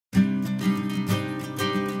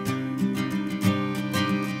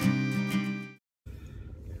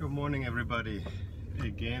morning, everybody.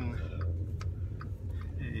 Again,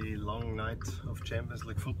 a long night of Champions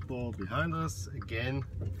League football behind us. Again,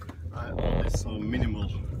 I only saw minimal,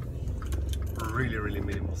 really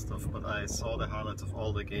minimal stuff, but I saw the highlights of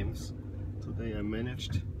all the games. Today I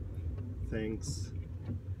managed, thanks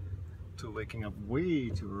to waking up way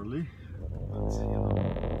too early. But you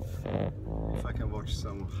know, if I can watch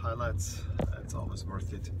some highlights, it's always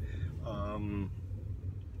worth it. Of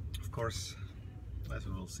course, as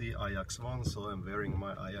we will see, Ajax won, so I'm wearing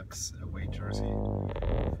my Ajax away jersey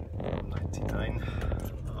from '99.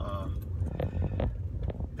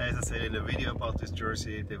 As I said in the video about this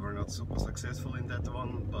jersey, they were not super successful in that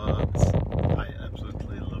one, but I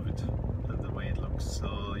absolutely love it, the way it looks.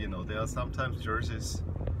 So, you know, there are sometimes jerseys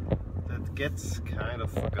that get kind of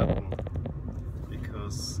forgotten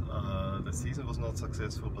because the season was not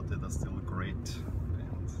successful, but they are still great,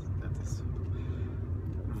 and that is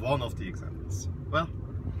one of the examples. Well,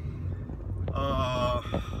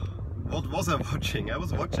 what was I watching? I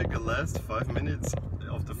was watching the last 5 minutes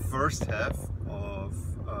of the first half of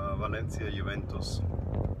Valencia-Juventus.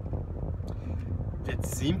 That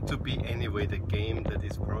seemed to be anyway the game that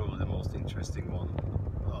is probably the most interesting one.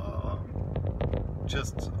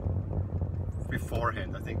 Just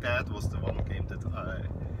beforehand, I think that was the one game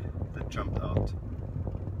that jumped out.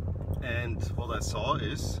 And what I saw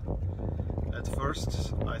is, at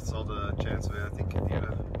first I saw the chance where I think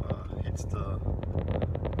Khedira hit the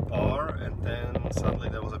bar, and then suddenly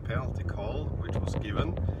there was a penalty call which was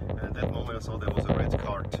given, and at that moment I saw there was a red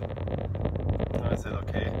card. And I said,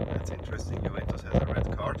 okay, that's interesting, Juventus has a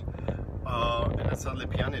red card. And then suddenly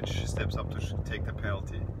Pjanic steps up to take the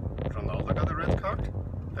penalty. Ronaldo got a red card?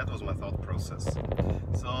 That was my thought process.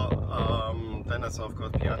 So then I saw, of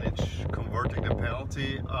course, Pjanic converting the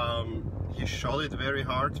penalty. He shot it very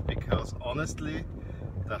hard because honestly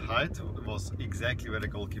the height was exactly where the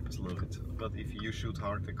goalkeepers love it. But if you shoot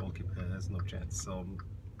hard, the goalkeeper has no chance. So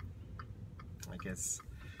I guess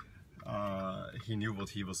he knew what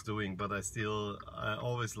he was doing, but I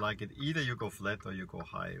always like it. Either you go flat or you go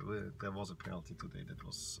high. There was a penalty today that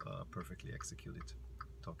was perfectly executed.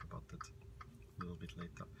 Talk about that a little bit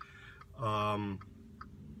later.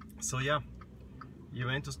 So yeah,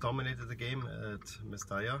 Juventus dominated the game at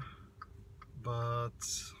Mestalla, but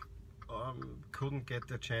couldn't get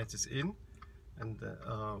their chances in, and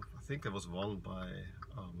I think there was one by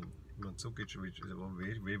Mandzukic,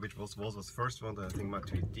 which was first one. I think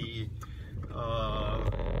Matuidi.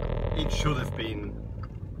 It should have been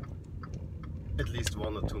at least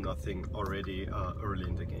 1 or 2-0 already early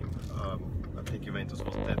in the game. I think Juventus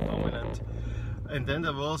was that dominant. And then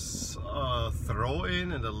there was a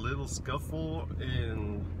throw-in and a little scuffle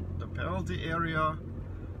in the penalty area,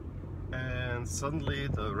 and suddenly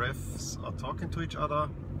the refs are talking to each other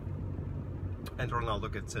and Ronaldo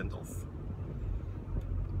gets sent off.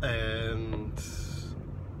 And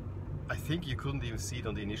I think you couldn't even see it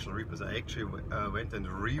on the initial replays. I actually went and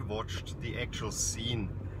re-watched the actual scene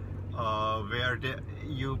where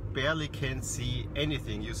you barely can see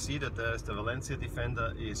anything. You see that the Valencia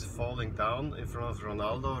defender is falling down in front of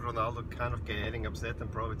Ronaldo. Ronaldo kind of getting upset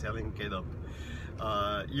and probably telling him get up.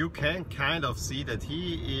 You can kind of see that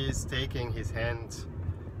he is taking his hand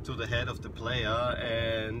to the head of the player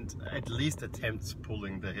and at least attempts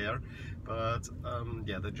pulling the hair. But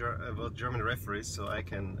yeah, the German referees, so I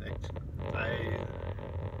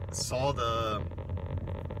saw the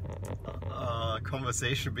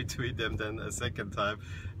conversation between them then a second time,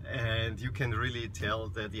 and you can really tell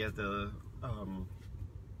that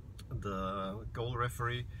the goal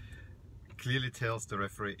referee clearly tells the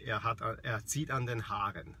referee, zieht an den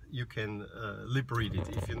Haaren. You can lip read it.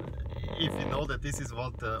 If you know that this is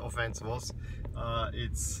what the offense was,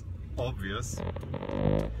 it's obvious.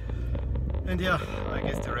 And yeah, I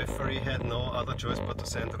guess the referee had no other choice but to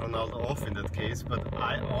send Ronaldo off in that case. But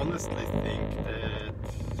I honestly think that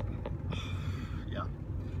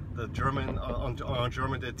the German on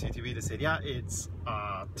the TTV, they said, yeah, it's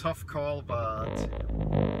a tough call but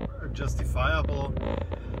justifiable.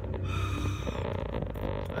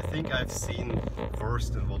 I think I've seen worse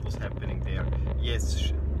than what was happening there.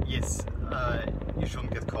 Yes, you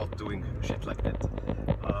shouldn't get caught doing shit like that.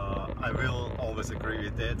 I will always agree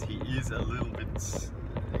with that. He is a little bit,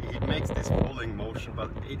 he makes this pulling motion,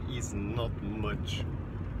 but it is not much,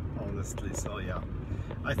 honestly. So yeah,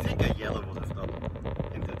 I think a yellow would have done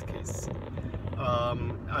in that case.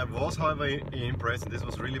 I was, however, impressed, and this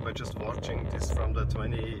was really by just watching this from the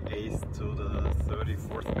 28th to the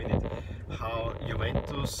 34th minute, how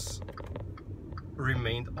Juventus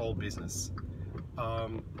remained all business.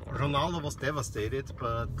 Ronaldo was devastated,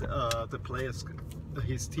 but the players,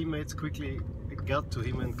 his teammates quickly got to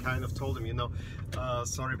him and kind of told him, you know,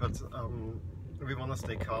 sorry, but we want to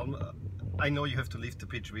stay calm. I know you have to leave the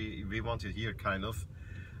pitch. We want you here, kind of.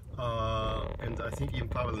 And I think even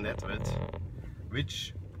Pavel Nedved,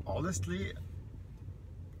 which honestly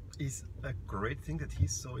is a great thing that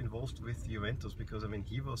he's so involved with Juventus, because I mean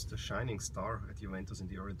he was the shining star at Juventus in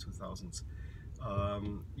the early 2000s.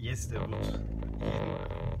 Yes, there would.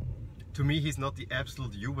 To me, he's not the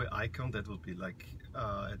absolute Juve icon. That would be like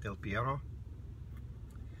Del Piero.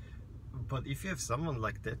 But if you have someone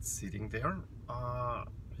like that sitting there,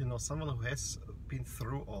 you know, someone who has been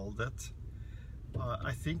through all that,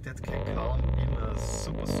 I think that can calm even a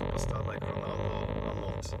superstar like Ronaldo a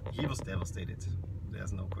lot. He was devastated.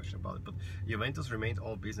 There's no question about it. But Juventus remained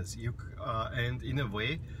all business. And in a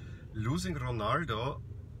way, losing Ronaldo,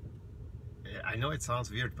 I know it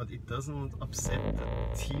sounds weird, but it doesn't upset the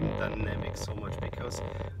team dynamic so much, because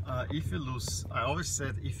if you lose, I always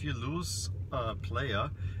said, if you lose a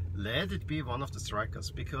player, let it be one of the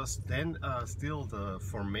strikers, because then still the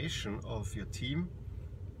formation of your team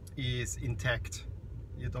is intact.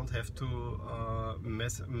 You don't have to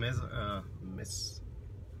mess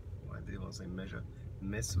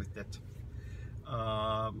with that.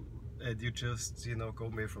 And you just, you know, go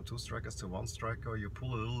maybe from 2 strikers to 1 striker. You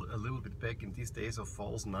pull a little bit back in these days of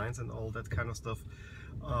false nines and all that kind of stuff.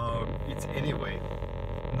 It's anyway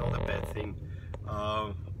not a bad thing.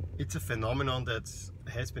 It's a phenomenon that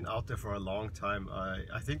has been out there for a long time.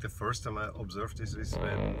 I think the first time I observed this is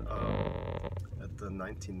when at the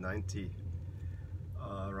 1990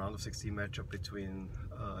 round of 16 matchup between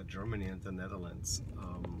Germany and the Netherlands,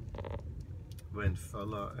 when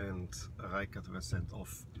Völler and Rijkaard were sent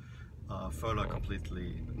off. Völler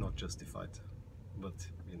completely not justified, but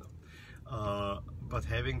you know. But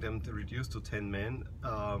having them reduced to 10 men,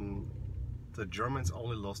 the Germans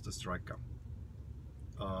only lost the striker.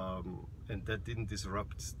 And that didn't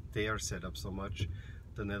disrupt their setup so much.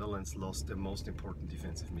 The Netherlands lost their most important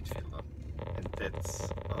defensive midfielder, and that's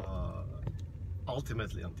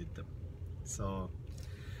ultimately undid them. So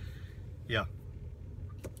yeah,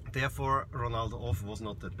 therefore Ronaldo off was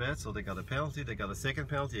not that bad. So they got a penalty, they got a second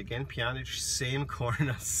penalty, again Pjanic, same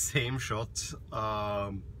corner, same shot.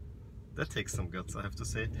 That takes some guts, I have to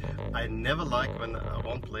say. I never like when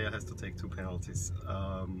one player has to take 2 penalties.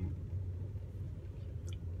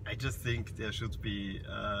 I just think there should be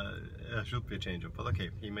a change-up, but okay,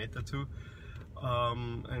 he made the 2,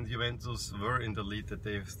 and Juventus were in the lead that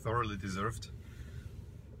they thoroughly deserved,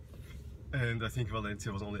 and I think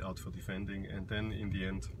Valencia was only out for defending. And then in the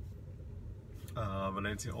end,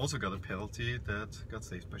 Valencia also got a penalty that got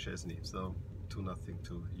saved by Szczesny, so 2-0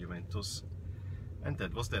 to Juventus, and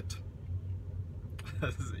that was that.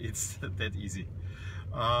 It's that easy.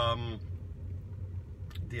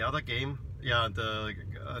 The other game, yeah, the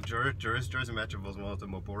Jersey matchup was one of the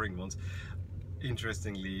more boring ones.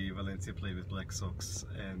 Interestingly, Valencia played with black socks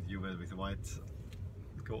and Juve with white.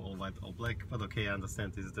 Go all white, all black. But okay, I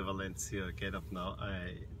understand this is the Valencia get-up now.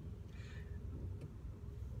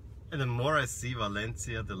 And the more I see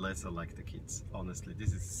Valencia, the less I like the kids. Honestly,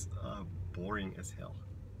 this is boring as hell.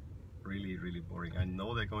 Really, really boring. I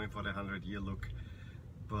know they're going for the 100-year look,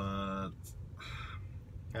 but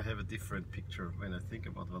I have a different picture. When I think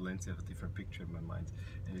about Valencia, I have a different picture in my mind,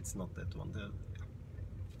 and it's not that one. They're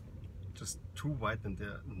just too white and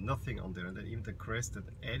there's nothing on there, and then even the crest that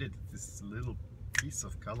added this little piece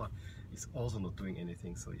of color is also not doing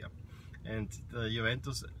anything. So yeah, and the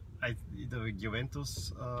Juventus,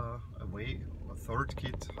 away, a third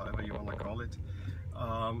kit, however you want to call it,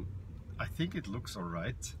 I think it looks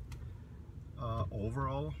alright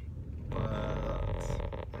overall, but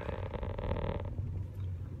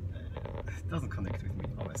it doesn't connect with me,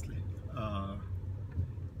 honestly. I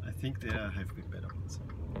think there have been better ones.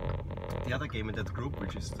 The other game in that group,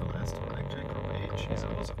 which is the last one actually, Group H,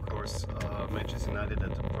 was of course Manchester United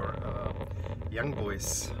that were Young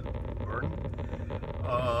Boys burn.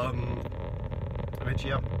 Which,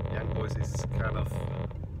 yeah, Young Boys is kind of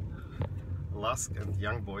Lusk and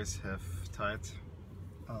Young Boys have ties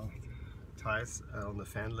on the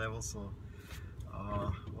fan level, so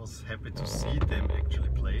was happy to see them actually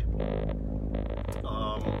play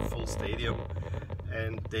full stadium,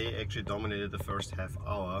 and they actually dominated the first half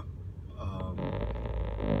hour.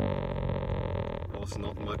 Was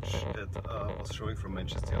not much that was showing from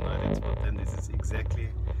Manchester United, but then this is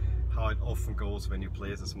exactly how it often goes when you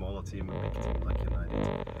play as a smaller team, a big team like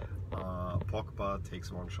United. Pogba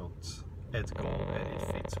takes one shot at goal and it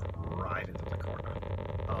fits right into the corner.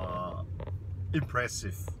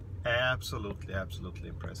 Impressive, absolutely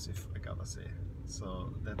impressive, I gotta say.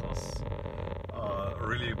 So that was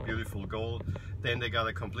really beautiful goal. Then they got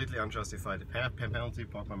a completely unjustified penalty.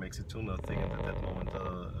 Pogba makes it 2-0, and at that moment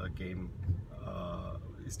a game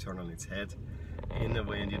is turned on its head in a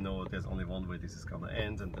way, and you know there's only one way this is gonna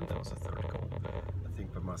end. And then there was a third goal, I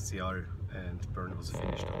think by Martial, and Bern was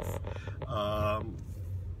finished off.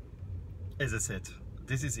 As I said,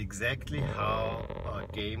 this is exactly how a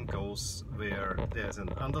game goes, where there's an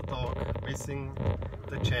underdog missing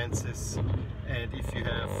the chances, and if you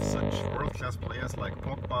have such world-class players like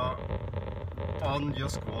Pogba on your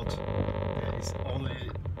squad, there is only,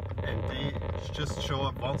 and they just show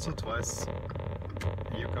up once or twice,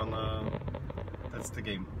 you're gonna, that's the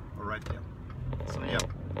game right there. So yeah.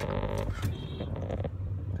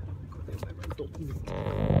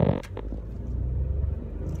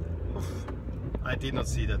 I did not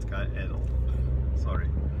see that guy at all. Sorry.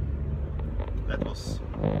 That was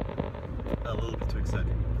a little bit too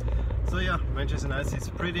exciting. So yeah, Manchester United is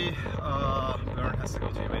pretty. Bern has to go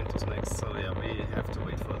to Juventus next, so yeah, we have to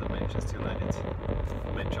wait for the Manchester United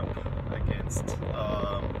matchup against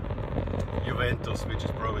Juventus, which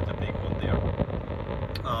is probably the big one there.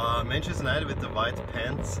 Manchester United with the white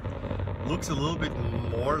pants looks a little bit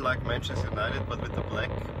more like Manchester United, but with the black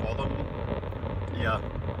bottom. Yeah,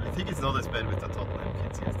 I think it's not as bad with the Tottenham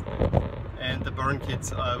kids yesterday. And the Bern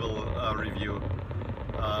kids I will review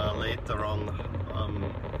later on.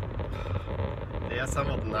 They are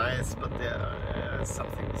somewhat nice, but there's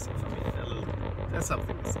something missing for me. There's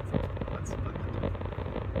something missing for me. Let's put it that way.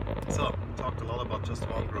 So, talked a lot about just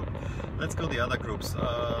one group. Let's go the other groups.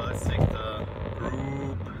 Let's take the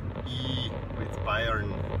Group E with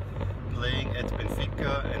Bayern playing at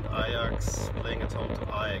Benfica and Ajax playing at home to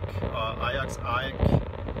AEK. Ajax-AEK.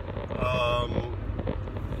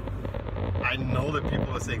 I know that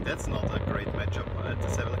people are saying that's not a great matchup at the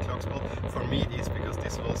 7 o'clock spot. For me it is, because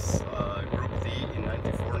this was Group D in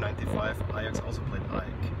 94-95. Ajax also played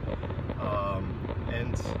AEK.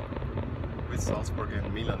 And with Salzburg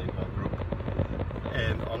and Milan in one group.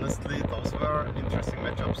 And honestly, those were interesting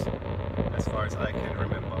matchups, as far as I can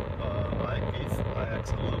remember. I gave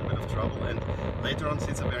Ajax a little bit of trouble, and later on,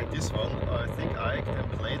 since I were in this one, I think Ajax then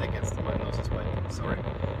played against my nose is biting, sorry.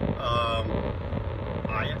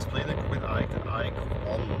 Ajax played a group with Ajax, and Ajax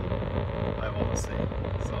won, I want to say.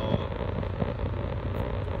 So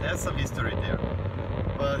there's some history there.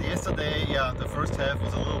 But yesterday, yeah, the first half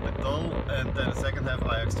was a little bit dull, and then the second half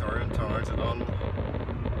Ajax turns it on.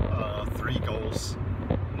 3 goals.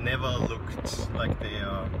 Never looked like they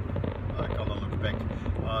are gonna look back.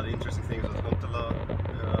 The interesting thing was Huntelaar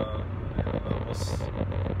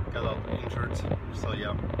got out injured, so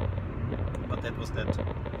yeah. But that was that.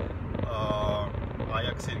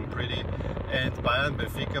 Ajax sitting pretty, and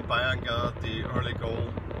Benfica. Bayern got the early goal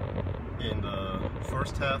in the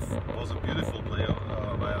first half. It was a beautiful play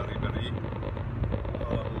via Ribéry.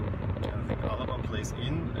 I think Alaba plays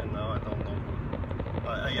in, and now I don't know.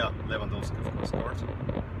 Yeah, Lewandowski of course scored.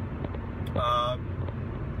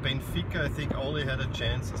 Benfica, I think, only had a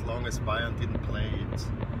chance as long as Bayern didn't play it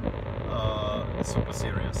super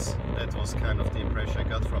serious. That was kind of the impression I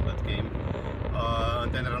got from that game.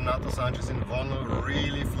 And then Renato Sanchez in one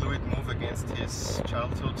really fluid move against his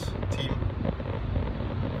childhood team.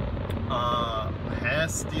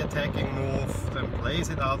 Has the attacking move, then plays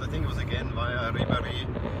it out, I think it was again via Ribéry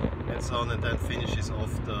and so on, and then finishes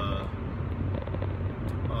off the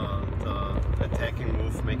attacking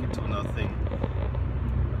move, make it 2-0.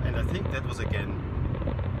 And I think that was the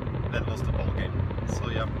ball game. So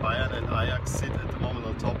yeah, Bayern and Ajax sit at the moment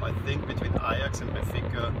on top. I think between Ajax and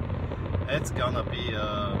Benfica, it's gonna be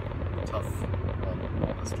a tough one,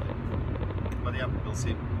 honestly. But yeah, we'll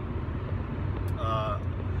see.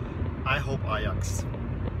 I hope Ajax,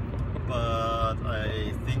 but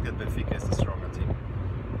I think that Benfica is the stronger team.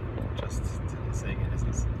 Just saying it as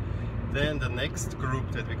is. Then the next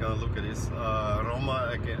group that we're gonna look at is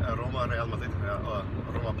Roma Real Madrid.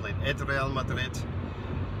 Roma played at Real Madrid.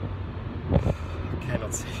 I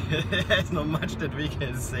cannot say. There's not much that we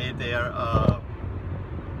can say there.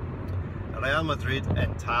 Real Madrid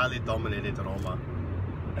entirely dominated Roma,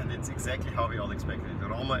 and it's exactly how we all expected it.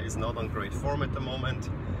 Roma is not on great form at the moment.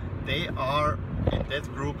 They are in that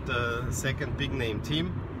group the second big name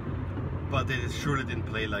team, but they surely didn't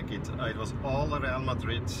play like it. It was all Real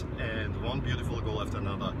Madrid and one beautiful goal after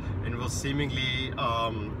another. And it was seemingly,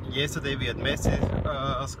 yesterday we had Messi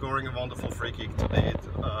scoring a wonderful free kick, today,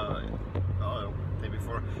 day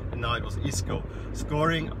before, and now it was Isco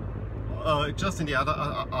scoring just in the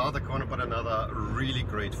other corner, but another really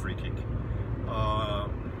great free kick.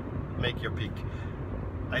 Make your pick.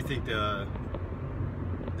 I think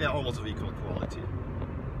they're almost of equal quality.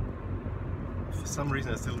 for some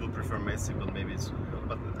reason I still would prefer Messi, but maybe it's...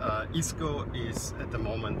 But Isco is at the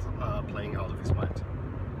moment playing out of his mind.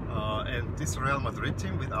 And this Real Madrid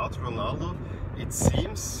team without Ronaldo, it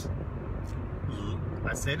seems,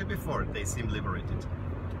 I said it before, they seem liberated.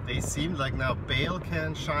 They seem like now Bale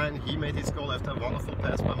can shine. He made his goal after a wonderful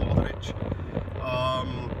pass by Modric.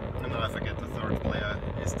 And I forget the third player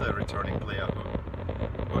is the returning player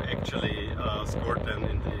who actually scored then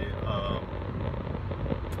in the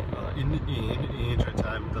in injury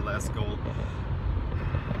time, the last goal.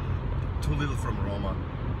 Too little from Roma.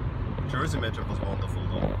 Jersey matchup was wonderful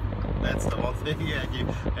though. That's the one thing I give.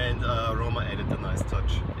 And Roma added a nice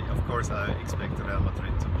touch. Of course, I expect Real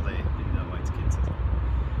Madrid to play in their white kits.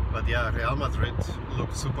 But yeah, Real Madrid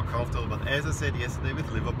looked super comfortable. But as I said yesterday with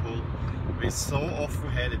Liverpool, we so often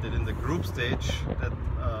had it that in the group stage that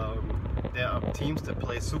there are teams that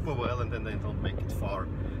play super well and then they don't make it far.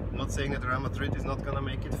 I'm not saying that Real Madrid is not gonna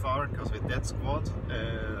make it far, because with that squad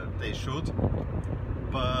they should.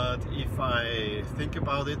 But if I think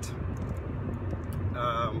about it,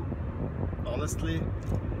 honestly,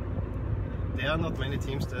 there are not many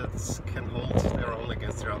teams that can hold their own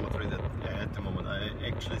against Real Madrid at the moment. I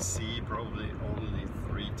actually see probably only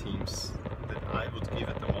 3 teams that I would give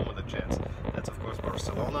at the moment a chance. That's of course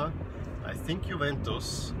Barcelona. I think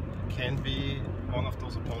Juventus can be one of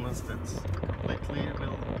those opponents that completely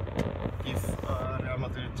will give Real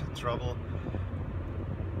Madrid trouble.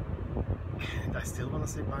 And I still want to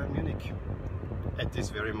say Bayern Munich at this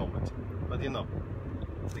very moment. But you know,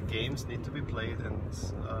 the games need to be played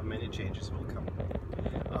and many changes will come.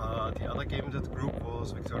 The other game in that group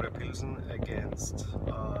was Viktoria Pilsen against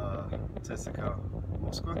CSKA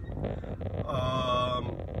Moscow.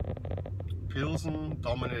 Pilsen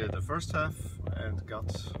dominated the first half and got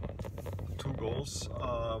 2 goals.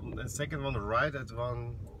 The second one, right at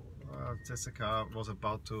one, CSKA was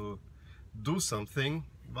about to do something,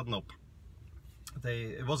 but nope.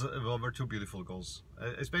 It were 2 beautiful goals,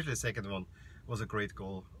 especially the second one was a great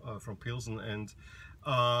goal from Pilsen, and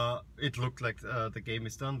it looked like the game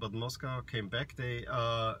is done, but Moscow came back. They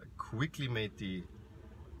quickly made the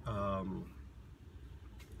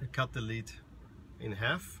cut the lead in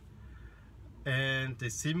half, and they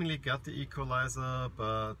seemingly got the equalizer,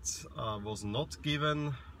 but was not given.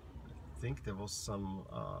 I think there was some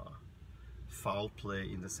foul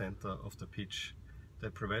play in the center of the pitch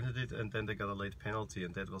that prevented it, and then they got a late penalty,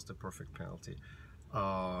 and that was the perfect penalty.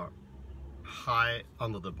 High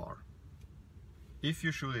under the bar. If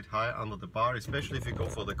you shoot it high under the bar, especially if you go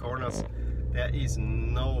for the corners, there is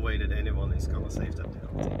no way that anyone is gonna save that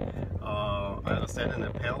penalty. I understand in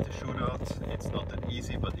a penalty shootout it's not that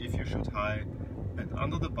easy, but if you shoot high and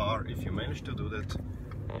under the bar, if you manage to do that,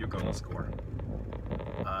 you're gonna score.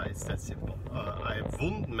 It's that simple. I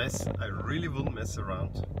really wouldn't mess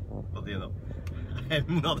around, but you know,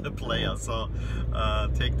 I'm not a player, so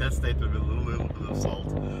take that statement with a little bit of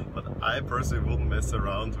salt. But I personally wouldn't mess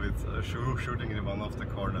around with shooting in one of the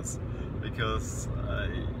corners, because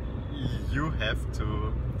you have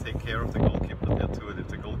to take care of the goalkeeper there too, and if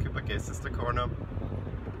the goalkeeper guesses the corner,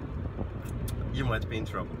 you might be in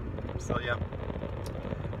trouble. So yeah,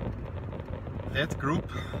 that group,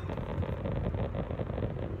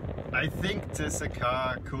 I think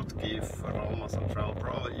CSKA could give Roma some trouble,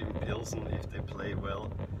 probably even Pilsen if they play well.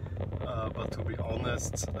 But to be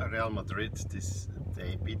honest, Real Madrid,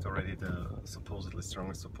 they beat already the supposedly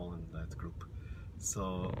strongest opponent in that group.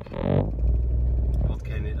 So what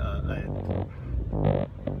can it,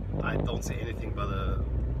 I don't see anything but a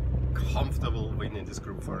comfortable win in this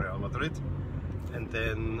group for Real Madrid. And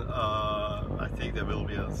then I think there will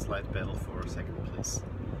be a slight battle for second place,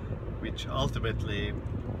 which ultimately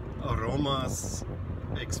Roma's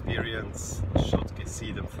experience should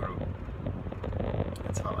see them through.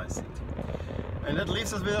 That's how I see it. And that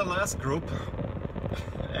leaves us with our last group.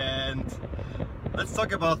 And let's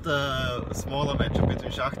talk about the smaller matchup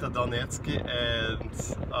between Shakhtar Donetsk and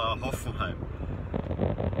Hoffenheim.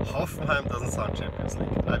 Hoffenheim doesn't sound Champions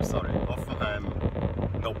League. I'm sorry.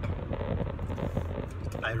 Hoffenheim, nope.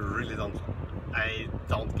 I really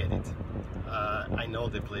don't get it. I know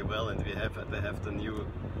they play well, and they have the new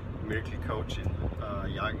miracle coach in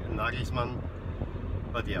Nagelsmann,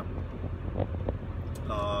 but yeah,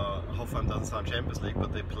 Hoffenheim doesn't sound Champions League,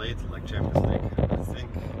 but they played like Champions League. I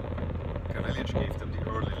think Karelic gave them the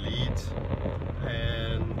early lead,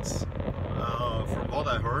 and from what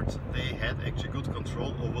I heard, they had actually good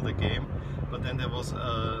control over the game, but then there was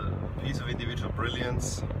a piece of individual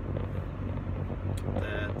brilliance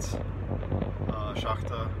that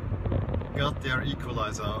Shakhtar got their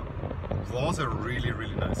equalizer. Was a really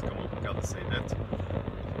nice goal, gotta say that.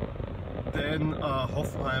 Then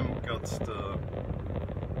Hoffenheim got the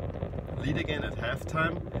lead again at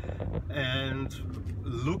halftime and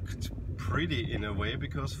looked pretty in a way,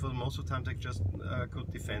 because for most of the time they just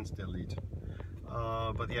could defend their lead.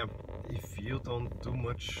 But yeah, if you don't do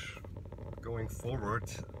much going forward,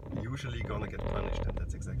 usually you're gonna get punished, and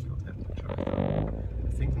that's exactly what happened to Shakhtar.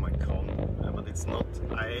 I think my con, but it's not,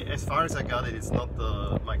 as far as I got it, it's not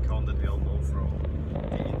the my con that we all know from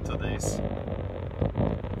the Inter days.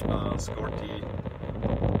 Scored the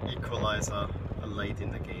equalizer late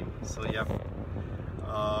in the game. So yeah,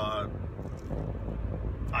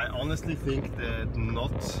 I honestly think that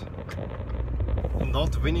not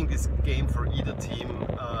winning this game for either team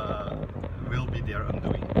will be their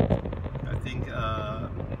undoing. I think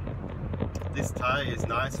this tie is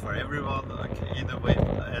nice for everyone, like either way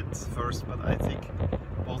at first, but I think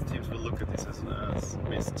both teams will look at this as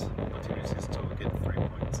missed opportunities to get 3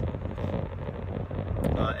 points.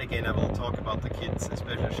 Again, I will talk about the kits,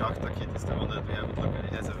 especially the Shakhtar kit is the one that we haven't looked at.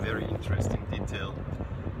 It has a very interesting detail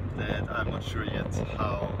that I'm not sure yet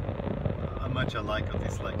how much I like or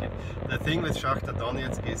dislike it. The thing with Shakhtar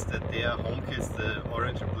Donetsk is that their home kits, the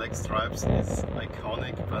orange and black stripes, is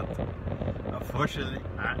iconic, but unfortunately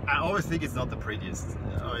I always think it's not the prettiest.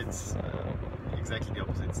 It's exactly the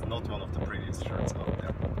opposite. It's not one of the prettiest shirts out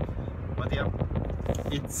there. But yeah,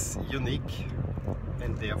 it's unique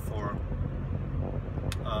and therefore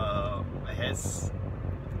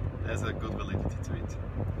has a good validity to it.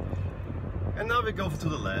 And now we go to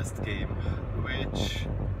the last game, which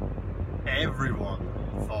everyone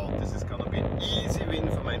thought this is gonna be an easy win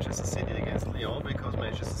for Manchester City against Lyon, because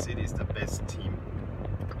Manchester City is the best team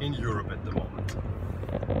in Europe at the moment.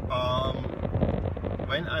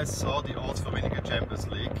 When I saw the odds for winning a Champions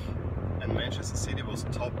League and Manchester City was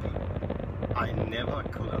top, I never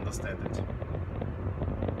could understand it.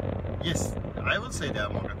 Yes, I would say they're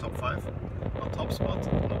among the top 5, but top spot?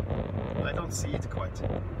 No, I don't see it quite.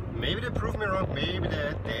 Maybe they prove me wrong, maybe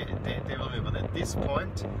they will win, but at this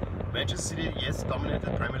point, Manchester City, yes,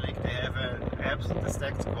 dominated Premier League. They have an absolutely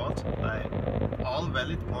stacked squad by all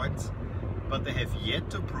valid points, but they have yet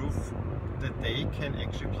to prove that they can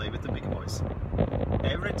actually play with the big boys.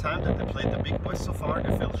 Every time that they played the big boys so far,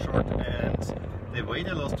 they fell short, and the way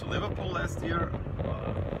they lost to Liverpool last year,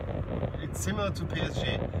 it's similar to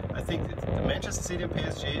PSG. I think the Manchester City and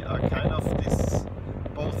PSG are kind of this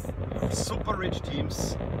both super rich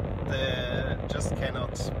teams that just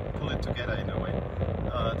cannot pull it together in a way.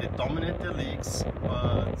 They dominate their leagues,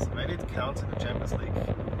 but when it counts in the Champions League,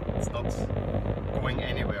 it's not going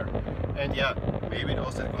anywhere. And yeah, maybe it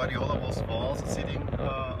was that Guardiola was also sitting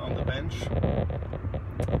on the bench.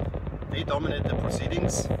 They dominate the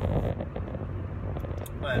proceedings,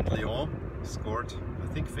 and Lyon scored, I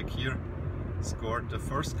think Fekir scored the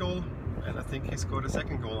first goal, and I think he scored a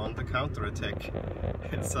second goal on the counter-attack.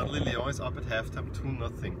 And suddenly Lyon is up at halftime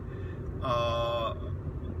 2-0.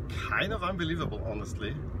 Kind of unbelievable,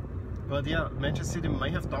 honestly. But yeah, Manchester City may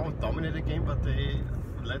have dominated the game, but they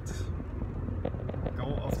let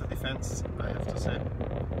go of the defense, I have to say.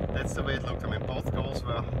 That's the way it looked. I mean, both goals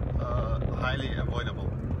were highly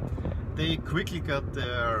avoidable. They quickly got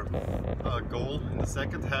their goal in the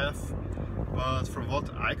second half, but from what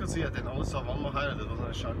I could see, I then only saw one more highlight. It was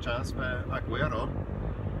a shot chance by Aguero,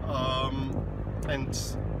 and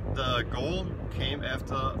the goal came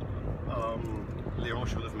after Lyon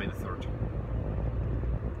should have made a third.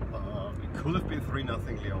 It could have been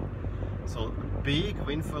 3-0 Lyon. So big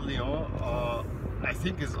win for Lyon. I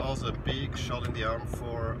think is also a big shot in the arm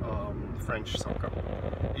for French soccer.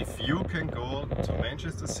 If you can go to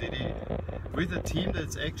Manchester City with a team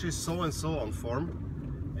that's actually so and so on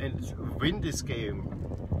form and win this game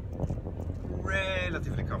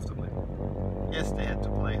relatively comfortably. Yes, they had to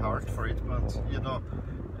play hard for it, but you know,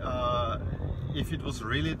 if it was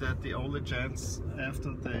really that the only chance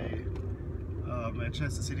after they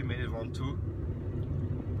Manchester City made it 1-2,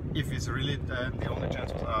 if it's really that the only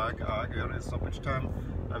chance was Aguero at stoppage time,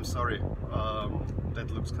 I'm sorry,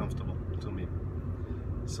 that looks comfortable to me.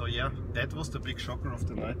 So yeah, that was the big shocker of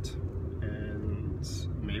the night, and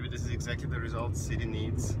maybe this is exactly the result City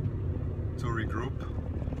needs to regroup.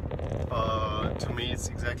 To me, it's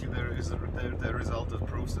exactly the result that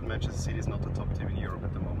proves that Manchester City is not the top team in Europe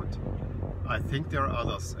at the moment. I think there are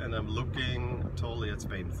others, and I'm looking totally at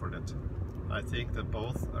Spain for that. I think that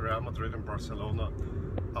both Real Madrid and Barcelona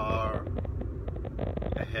are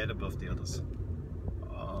ahead above the others.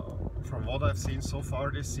 From what I've seen so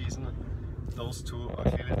far this season, those two are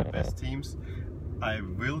clearly the best teams. I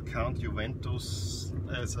will count Juventus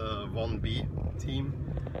as a 1B team,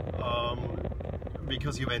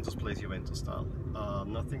 because Juventus plays Juventus style.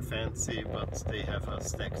 Nothing fancy, but they have a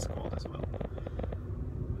stacked squad as well.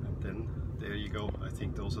 And then there you go. I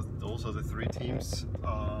think those are the three teams.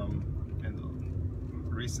 And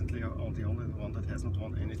recently, the only one that has not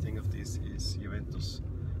won anything of this is Juventus.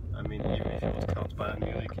 I mean, even if you would count Bayern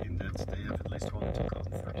Munich in that, they have at least won in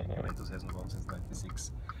 2013. Juventus hasn't won since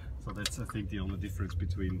 '96. So that's, I think, the only difference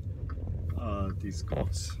between these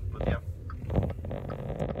squads. But yeah,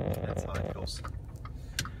 that's how it goes.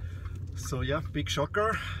 So yeah, big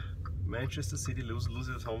shocker. Manchester City loses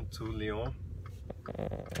at home to Lyon.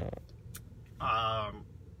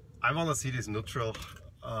 I want to see this neutral,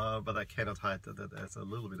 but I cannot hide that there's a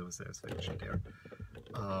little bit of a satisfaction there.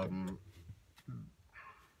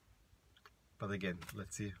 But again,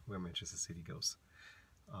 let's see where Manchester City goes.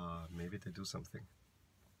 Maybe they do something.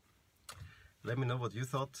 Let me know what you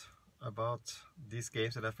thought about these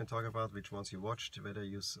games that I've been talking about, which ones you watched, whether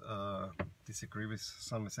you disagree with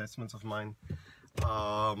some assessments of mine,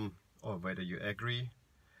 or whether you agree.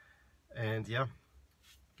 And yeah,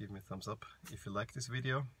 give me a thumbs up if you like this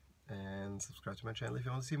video, and subscribe to my channel if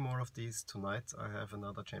you want to see more of these. Tonight I have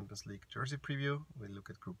another Champions League jersey preview. We'll look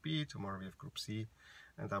at Group B, tomorrow we have Group C,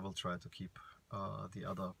 and I will try to keep the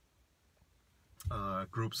other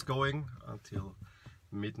groups going until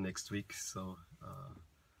mid next week. So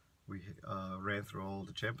we ran through all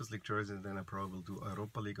the Champions League jerseys, and then I probably will do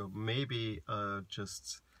Europa League, or maybe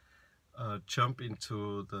just jump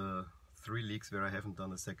into the 3 leagues where I haven't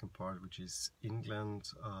done the second part, which is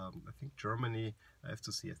England, I think Germany. I have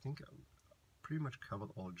to see. I think I pretty much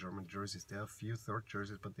covered all German jerseys. There are a few third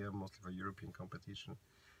jerseys, but they are mostly for European competition,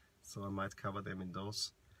 so I might cover them in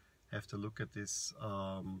those. Have to look at this.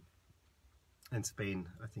 And Spain,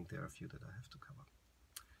 I think there are a few that I have to cover.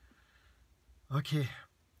 Okay,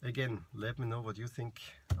 again, let me know what you think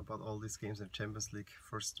about all these games in Champions League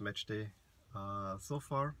first match day so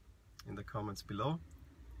far in the comments below,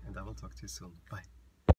 and I will talk to you soon. Bye.